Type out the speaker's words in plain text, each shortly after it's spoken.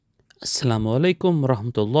Assalamu alaikum wa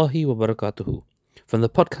rahmatullahi wa barakatuhu. From the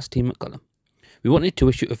podcast team at Qalam. We wanted to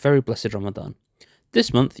wish you a very blessed Ramadan.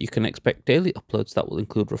 This month you can expect daily uploads that will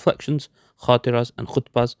include reflections, khatiras and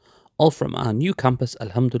khutbahs, all from our new campus,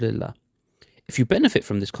 Alhamdulillah. If you benefit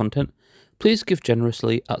from this content, please give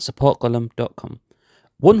generously at supportqalam.com.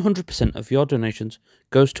 100% of your donations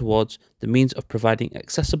goes towards the means of providing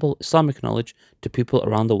accessible Islamic knowledge to people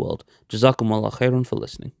around the world. Jazakumullah khairun for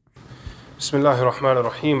listening. بسم الله الرحمن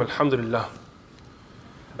الرحيم الحمد لله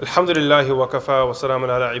الحمد لله وكفى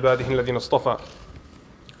وسلام على عباده الذين اصطفى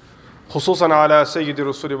خصوصا على سيد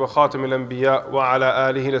الرسل وخاتم الأنبياء وعلى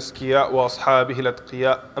آله الأزكياء وأصحابه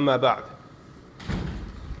الأتقياء أما بعد.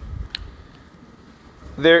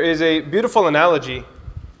 There is a beautiful analogy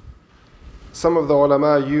some of the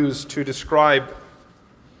ulama use to describe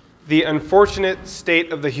the unfortunate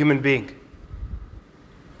state of the human being.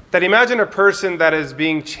 That imagine a person that is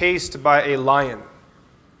being chased by a lion.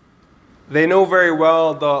 They know very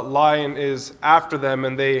well the lion is after them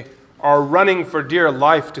and they are running for dear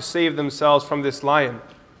life to save themselves from this lion.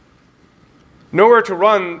 Nowhere to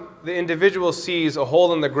run, the individual sees a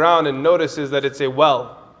hole in the ground and notices that it's a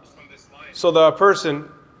well. So the person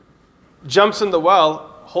jumps in the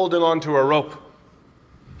well holding on to a rope.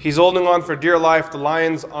 He's holding on for dear life. The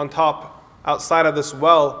lion's on top outside of this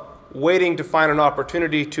well, waiting to find an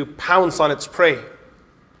opportunity to pounce on its prey.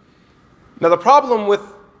 Now the problem with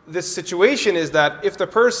this situation is that if the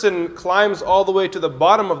person climbs all the way to the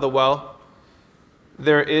bottom of the well,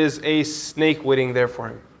 there is a snake waiting there for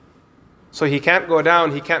him. So he can't go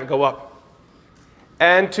down, he can't go up.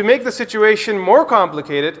 And to make the situation more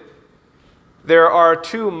complicated, there are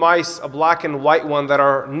two mice, a black and white one, that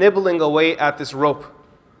are nibbling away at this rope.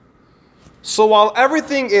 So while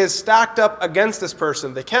everything is stacked up against this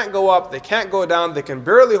person, they can't go up, they can't go down, they can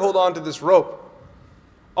barely hold on to this rope,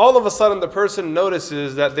 all of a sudden the person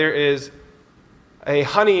notices that there is a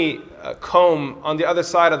honey comb on the other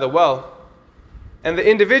side of the well, and the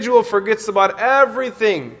individual forgets about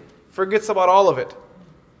everything, forgets about all of it,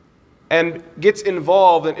 and gets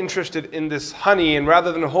involved and interested in this honey, and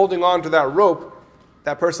rather than holding on to that rope,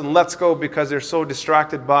 that person lets go because they're so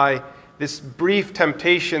distracted by this brief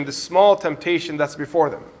temptation, this small temptation that's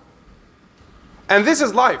before them. And this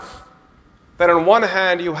is life. That on one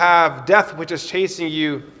hand you have death which is chasing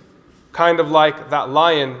you, kind of like that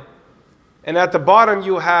lion. And at the bottom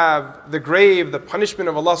you have the grave, the punishment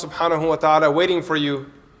of Allah subhanahu wa ta'ala waiting for you.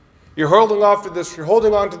 You're holding on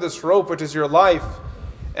to this rope which is your life.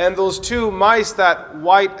 And those two mice, that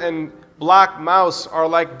white and black mouse, are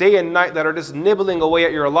like day and night that are just nibbling away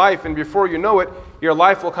at your life, and before you know it, your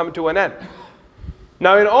life will come to an end.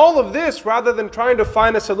 Now in all of this, rather than trying to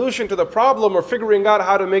find a solution to the problem or figuring out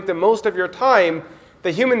how to make the most of your time,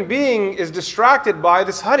 the human being is distracted by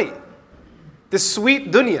this honey, this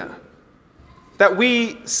sweet dunya. That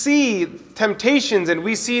we see temptations and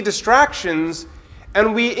we see distractions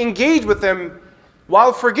and we engage with them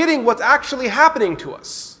while forgetting what's actually happening to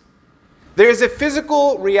us. There is a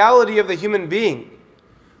physical reality of the human being.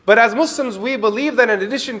 But as Muslims, we believe that in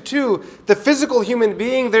addition to the physical human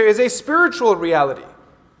being, there is a spiritual reality.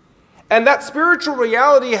 And that spiritual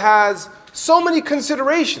reality has so many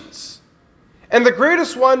considerations. And the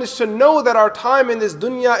greatest one is to know that our time in this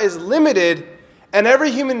dunya is limited, and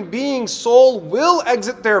every human being's soul will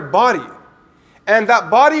exit their body. And that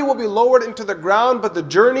body will be lowered into the ground, but the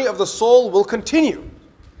journey of the soul will continue.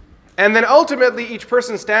 And then ultimately each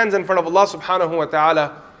person stands in front of Allah subhanahu wa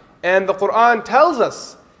ta'ala. And the Quran tells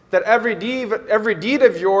us that every deed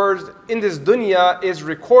of yours in this dunya is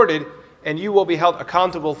recorded, and you will be held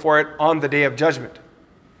accountable for it on the Day of Judgment.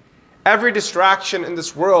 Every distraction in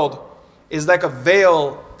this world is like a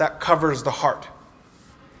veil that covers the heart.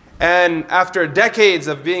 And after decades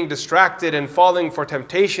of being distracted and falling for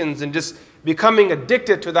temptations and just becoming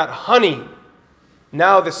addicted to that honey,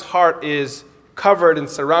 now this heart is covered and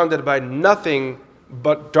surrounded by nothing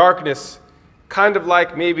but darkness, kind of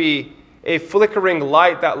like maybe a flickering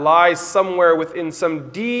light that lies somewhere within some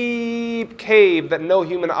deep cave that no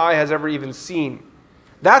human eye has ever even seen.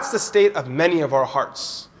 That's the state of many of our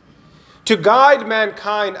hearts. To guide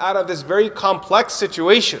mankind out of this very complex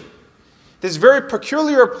situation, this very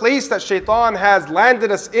peculiar place that shaitan has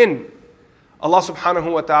landed us in, Allah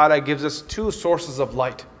subhanahu wa ta'ala gives us two sources of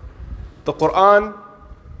light: the Quran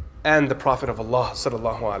and the Prophet of Allah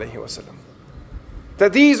sallallahu alaihi wasallam.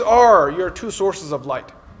 That these are your two sources of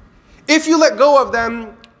light. If you let go of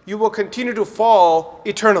them, you will continue to fall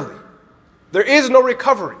eternally. There is no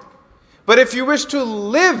recovery. But if you wish to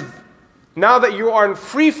live now that you are in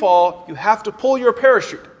free fall, you have to pull your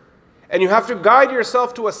parachute. And you have to guide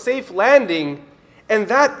yourself to a safe landing. And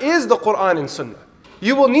that is the Quran and Sunnah.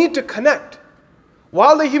 You will need to connect.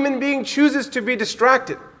 While the human being chooses to be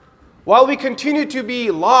distracted, while we continue to be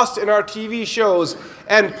lost in our TV shows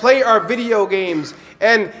and play our video games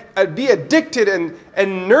and be addicted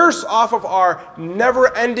and nurse off of our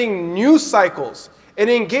never-ending news cycles and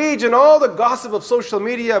engage in all the gossip of social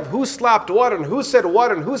media of who slapped what and who said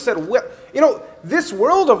what and who said what. This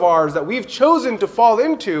world of ours that we've chosen to fall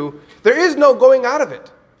into, there is no going out of it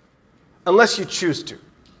unless you choose to.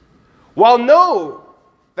 While know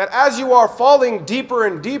that as you are falling deeper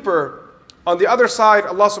and deeper, on the other side,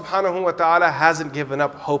 Allah subhanahu wa ta'ala hasn't given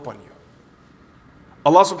up hope on you.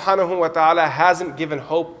 Allah subhanahu wa ta'ala hasn't given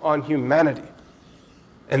hope on humanity.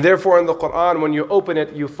 And therefore in the Quran, when you open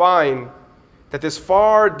it, you find that this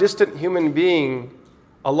far distant human being,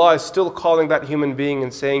 Allah is still calling that human being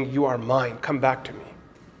and saying, you are mine, come back to me.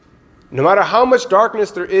 No matter how much darkness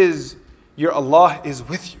there is, your Allah is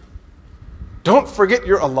with you. Don't forget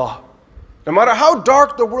your Allah. No matter how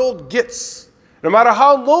dark the world gets, no matter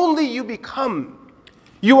how lonely you become,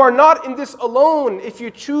 you are not in this alone. If you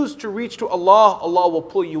choose to reach to Allah, Allah will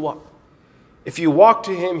pull you up. If you walk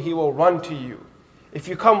to Him, He will run to you. If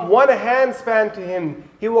you come one handspan to Him,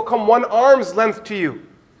 He will come one arm's length to you.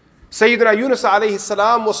 Sayyidina Yunus alayhi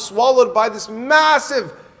salam was swallowed by this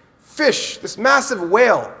massive fish, this massive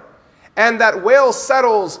whale. And that whale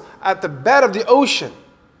settles at the bed of the ocean.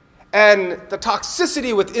 And the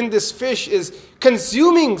toxicity within this fish is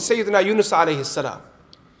consuming Sayyidina Yunus alayhi salam.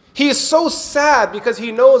 He is so sad because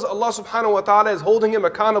he knows Allah subhanahu wa ta'ala is holding him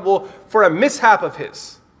accountable for a mishap of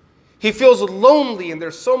his. He feels lonely and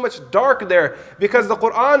there's so much dark there because the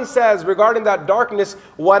Quran says regarding that darkness,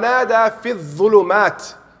 وَنَادَى فِي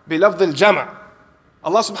الظُّلُمَاتِ بِلَفْظِ الْجَمَعِ.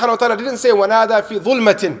 Allah subhanahu wa ta'ala didn't say وَنَادَى فِي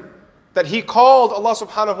ظُلْمَةٍ, that he called Allah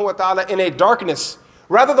subhanahu wa ta'ala in a darkness.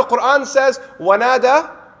 Rather the Quran says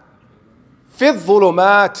وَنَادَى فِي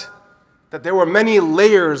الظُّلُمَاتِ, that there were many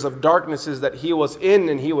layers of darknesses that he was in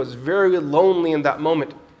and he was very lonely in that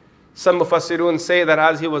moment. Some Mufassirun say that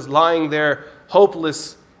as he was lying there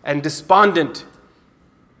hopeless and despondent,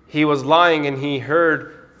 he was lying and he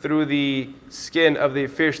heard through the skin of the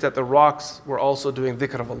fish that the rocks were also doing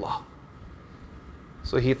dhikr of Allah.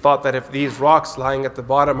 So he thought that if these rocks lying at the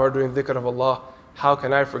bottom are doing dhikr of Allah, how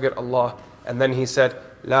can I forget Allah? And then he said,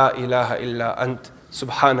 La ilaha illa ant,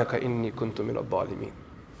 subhanaka inni kuntu min al-zalimin.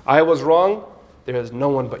 I was wrong, there is no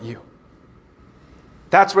one but you.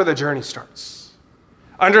 That's where the journey starts.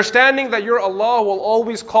 Understanding that your Allah will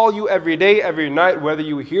always call you every day, every night, whether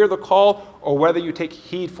you hear the call or whether you take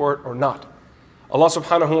heed for it or not. Allah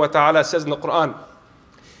subhanahu wa ta'ala says in the Quran,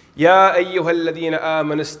 يَا أَيُّهَا الَّذِينَ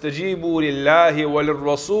آمَنُوا اسْتَجِيبُوا لِلَّهِ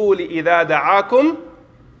وَلِلرَّسُولِ إِذَا دَعَاكُمْ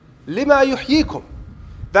لِمَا يُحْيِيكُمْ.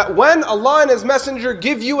 That when Allah and His Messenger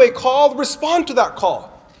give you a call, respond to that call.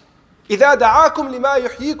 إِذَا دَعَاكُمْ لِمَا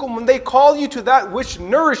يُحْيِيكُمْ, when they call you to that which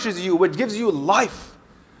nourishes you, which gives you life.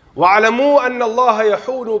 وَعَلَمُوا أَنَّ اللَّهَ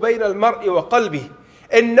يَحُولُ بَيْنَ الْمَرْءِ وَقَلْبِهِ.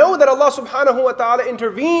 And know that Allah subhanahu wa ta'ala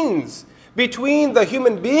intervenes between the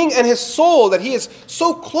human being and his soul, that He is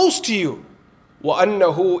so close to you.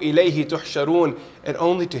 وَأَنَّهُ إِلَيْهِ تُحْشَرُونَ, and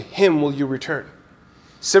only to Him will you return.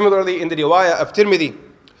 Similarly, in the riwayah of Tirmidhi,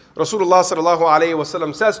 Rasulullah sallallahu alayhi wa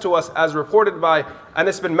sallam says to us, as reported by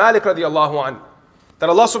Anas bin Malik radiallahu anhu, that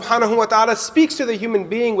Allah subhanahu wa ta'ala speaks to the human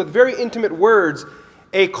being with very intimate words,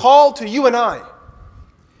 a call to you and I.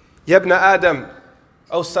 Yabna Adam,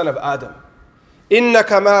 O son of Adam,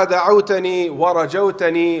 إنك ما دعوتني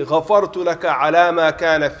ورجوتني غفرت لك على ما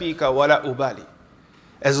كان فيك ولا أبالي.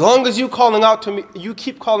 As long as you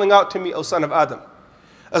keep calling out to me, O son of Adam.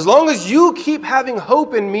 As long as you keep having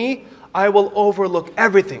hope in me, I will overlook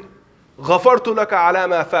everything. غفرت لك على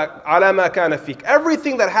ما كان فيك.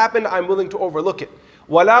 Everything that happened, I'm willing to overlook it.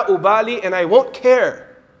 ولا أبالي, and I won't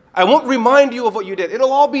care. I won't remind you of what you did.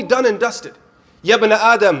 It'll all be done and dusted. يا ابن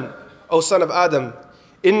آدم, O son of Adam,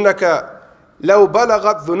 إنك لو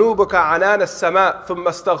بلغت ذنوبك عنان السماء ثم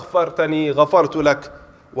استغفرتني غفرت لك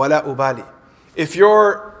ولا أبالي. If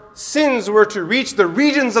your sins were to reach the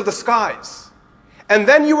regions of the skies, and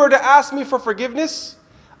then you were to ask me for forgiveness,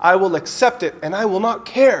 I will accept it and I will not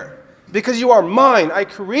care. Because you are mine, I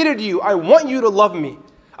created you, I want you to love me.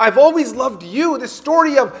 I've always loved you. The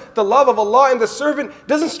story of the love of Allah and the servant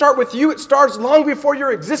doesn't start with you, it starts long before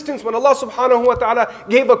your existence when Allah subhanahu wa ta'ala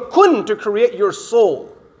gave a kun to create your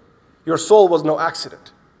soul. Your soul was no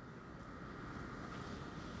accident.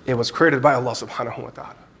 It was created by Allah subhanahu wa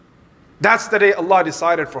ta'ala. That's the day Allah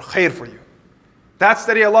decided for khair for you. That's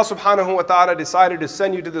the day Allah subhanahu wa ta'ala decided to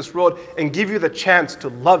send you to this world and give you the chance to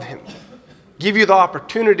love Him. Give you the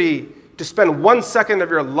opportunity to spend 1 second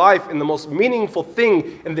of your life in the most meaningful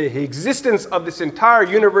thing in the existence of this entire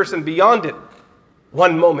universe and beyond it.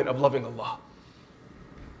 1 moment of loving Allah.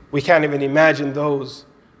 We can't even imagine those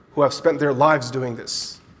who have spent their lives doing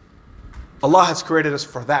this. Allah has created us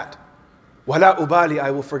for that. وَلَا أُبَالِي,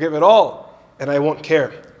 I will forgive it all and I won't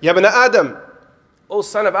care. يَا ابْنَ آدَمَ, O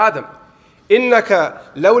son of Adam,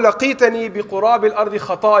 إِنَّكَ لَوْ لَقِيتَنِي بِقُرَابِ الْأَرْضِ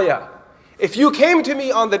خَطَايَا. If you came to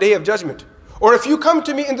me on the day of judgment, or if you come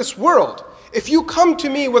to me in this world, if you come to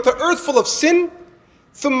me with an earth full of sin,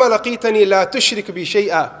 ثُمَّ لَقِيتَنِي لَا تُشْرِكْ بِي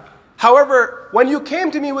شَيْئًا. However, when you came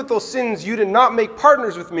to me with those sins, you did not make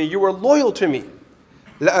partners with me, you were loyal to me.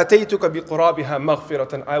 لَأَتَيْتُكَ بِقُرَابِهَا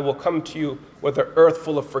مَغْفِرَةً. I will come to you with an earth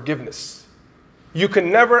full of forgiveness. You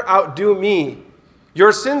can never outdo me.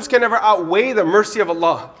 Your sins can never outweigh the mercy of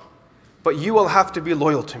Allah. But you will have to be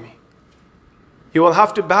loyal to me. You will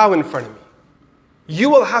have to bow in front of me. You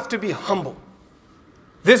will have to be humble.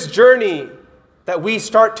 This journey that we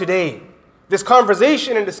start today, this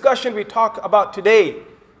conversation and discussion we talk about today,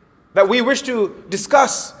 that we wish to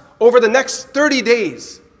discuss over the next 30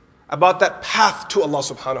 days about that path to Allah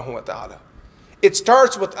subhanahu wa ta'ala. It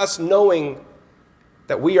starts with us knowing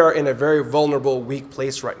that we are in a very vulnerable, weak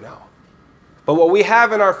place right now. But what we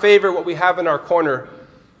have in our favor, what we have in our corner,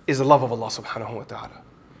 is the love of Allah subhanahu wa ta'ala.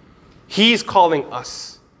 He's calling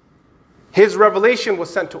us. His revelation was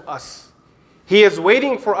sent to us. He is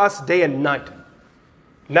waiting for us day and night.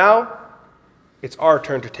 Now, it's our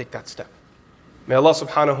turn to take that step. May Allah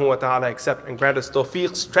subhanahu wa ta'ala accept and grant us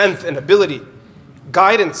tawfiq, strength and ability,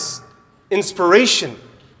 guidance, inspiration,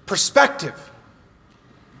 perspective.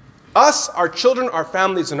 Us, our children, our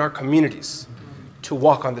families, and our communities to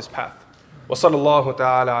walk on this path. Wa sallallahu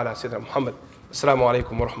ta'ala ala Sayyidina Muhammad. Assalamu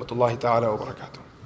alaikum wa rahmatullahi ta'ala wa barakatuh.